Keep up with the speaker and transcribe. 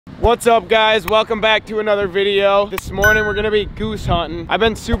What's up guys, welcome back to another video. This morning we're gonna be goose hunting. I've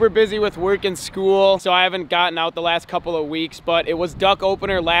been super busy with work and school, so I haven't gotten out the last couple of weeks, but it was duck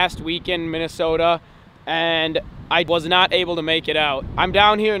opener last week in Minnesota and I was not able to make it out. I'm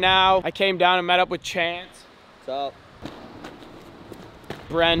down here now. I came down and met up with Chance. What's up?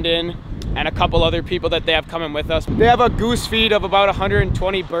 Brendan and a couple other people that they have coming with us. They have a goose feed of about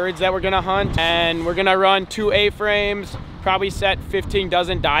 120 birds that we're gonna hunt, and we're gonna run 2 A-frames, probably set 15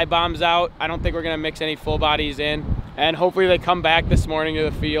 dozen die bombs out. I don't think we're gonna mix any full bodies in, and hopefully they come back this morning to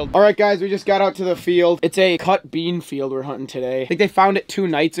the field. All right guys, we just got out to the field. It's a cut bean field we're hunting today. I think they found it 2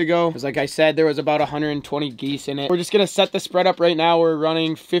 nights ago. Because like I said, there was about 120 geese in it. We're just gonna set the spread up right now. We're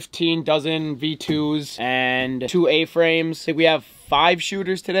running 15 dozen V2s and 2 A-frames. I think we have 5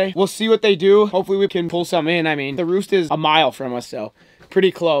 shooters today. We'll see what they do. Hopefully we can pull some in. I mean, the roost is a mile from us, so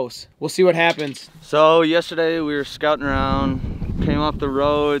pretty close. We'll see what happens. So yesterday we were scouting around, came off the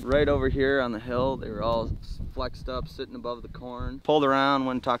road right over here on the hill. They were all flexed up, sitting above the corn. Pulled around,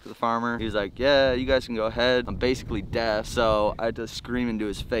 went and talked to the farmer. He was like, yeah, you guys can go ahead. I'm basically deaf, so I had to scream into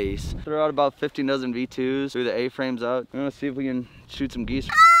his face. Threw out about 15 dozen V2s, threw the A-frames out. I'm gonna see if we can shoot some geese.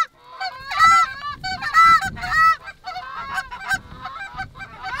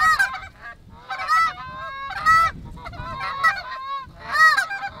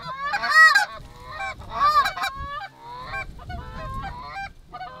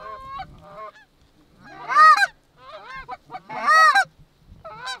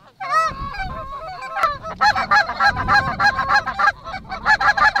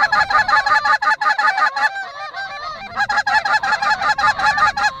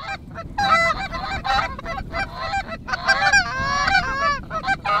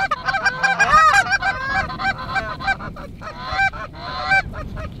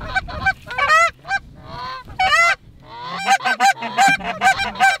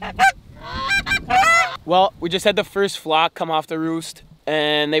 Well, we just had the first flock come off the roost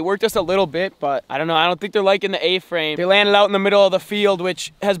and they worked us a little bit, but I don't know, I don't think they're liking the A-frame. They landed out in the middle of the field,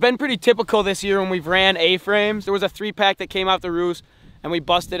 which has been pretty typical this year when we've ran A-frames. There was a 3-pack that came off the roost and we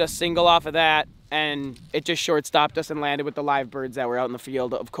busted a single off of that and it just short stopped us and landed with the live birds that were out in the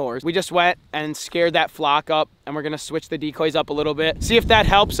field, of course. We just went and scared that flock up and we're gonna switch the decoys up a little bit. See if that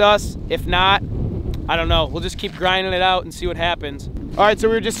helps us. If not, I don't know. We'll just keep grinding it out and see what happens. All right, so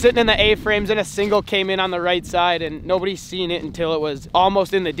we were just sitting in the A-frames and a single came in on the right side and nobody's seen it until it was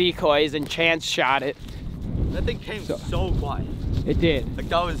almost in the decoys and Chance shot it. That thing came so quiet. It did. Like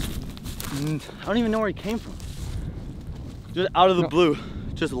that was, I don't even know where he came from. Just out of the blue,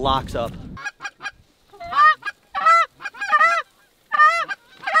 just locks up.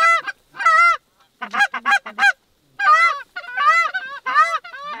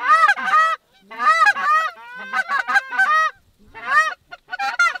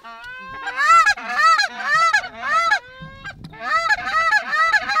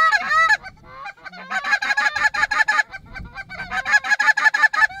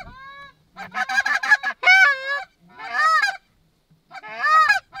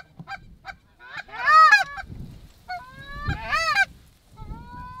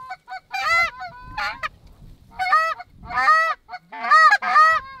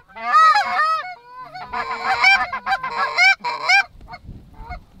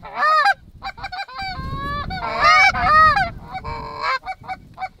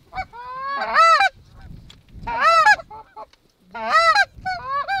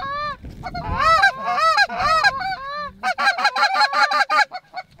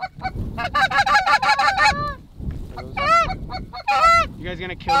 You guys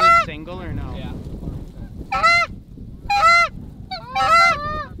gonna kill this single or no? Yeah.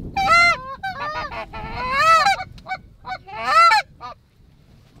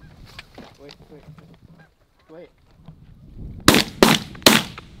 Wait.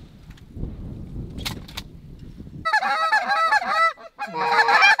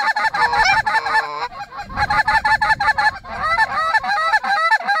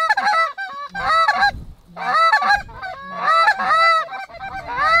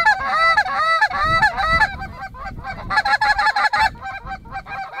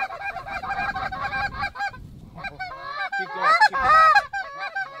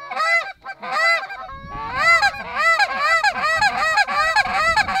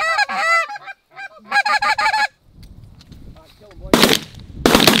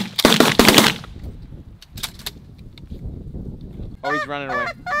 Oh, he's running away.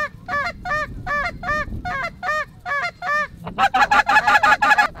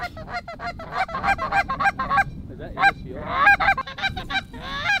 Is that your field?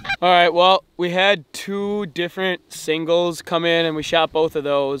 All right, well, we had 2 different singles come in and we shot both of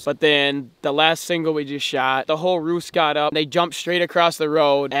those. But then the last single we just shot, the whole roost got up. They jumped straight across the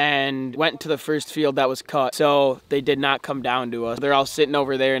road and went to the first field that was cut. So they did not come down to us. They're all sitting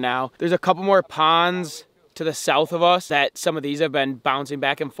over there now. There's a couple more ponds to the south of us that some of these have been bouncing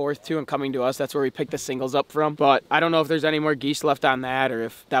back and forth to and coming to us. That's where we picked the singles up from. But I don't know if there's any more geese left on that or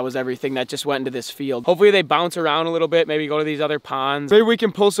if that was everything that just went into this field. Hopefully they bounce around a little bit, maybe go to these other ponds. Maybe we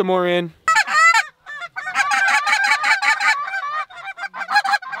can pull some more in.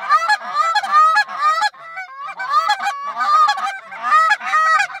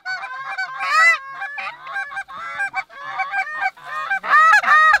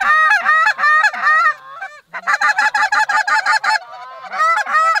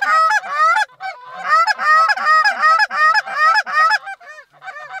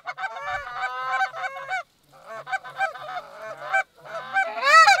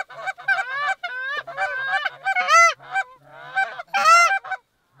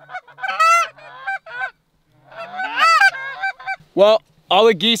 Well, all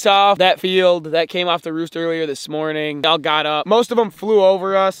the geese off that field that came off the roost earlier this morning, all got up. Most of them flew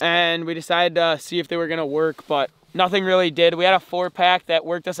over us and we decided to see if they were gonna work, but nothing really did. We had a 4-pack that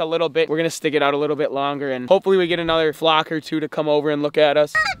worked us a little bit. We're gonna stick it out a little bit longer and hopefully we get another flock or 2 to come over and look at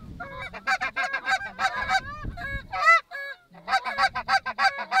us.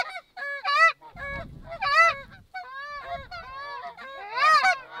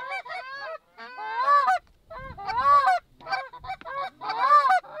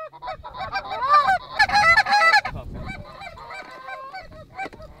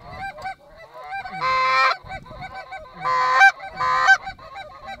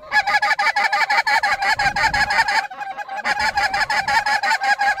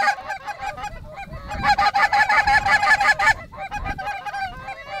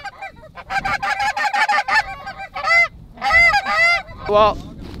 Well,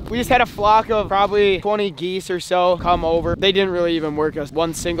 we just had a flock of probably 20 geese or so come over. They didn't really even work us.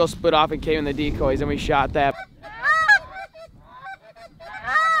 One single split off and came in the decoys and we shot that.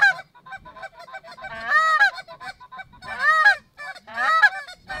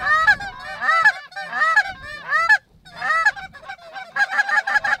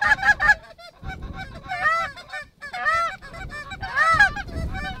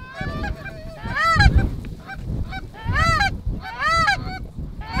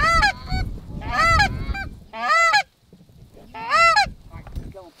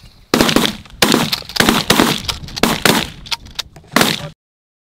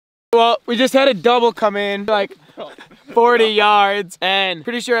 Well, we just had a double come in, like 40 yards, and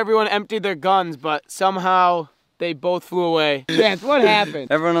pretty sure everyone emptied their guns, but somehow they both flew away. Chance, what happened?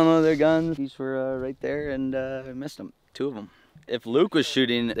 Everyone unloaded their guns. These were right there, and I missed them. 2 of them. If Luke was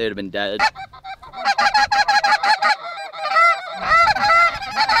shooting, they'd have been dead.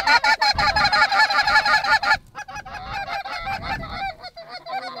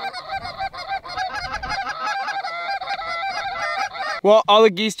 Well, all the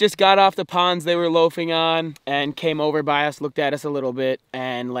geese just got off the ponds they were loafing on and came over by us, looked at us a little bit,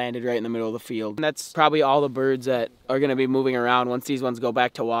 and landed right in the middle of the field. And that's probably all the birds that are gonna be moving around once these ones go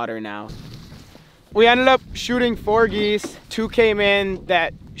back to water now. We ended up shooting 4 geese. 2 came in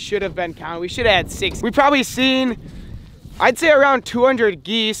that should have been counted. We should have had 6. We probably seen, I'd say around 200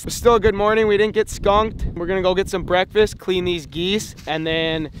 geese. It was still a good morning. We didn't get skunked. We're gonna go get some breakfast, clean these geese, and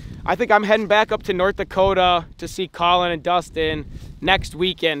then I think I'm heading back up to North Dakota to see Colin and Dustin next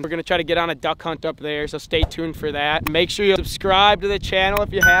weekend. We're gonna try to get on a duck hunt up there, so stay tuned for that. Make sure you subscribe to the channel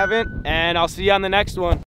if you haven't, and I'll see you on the next one.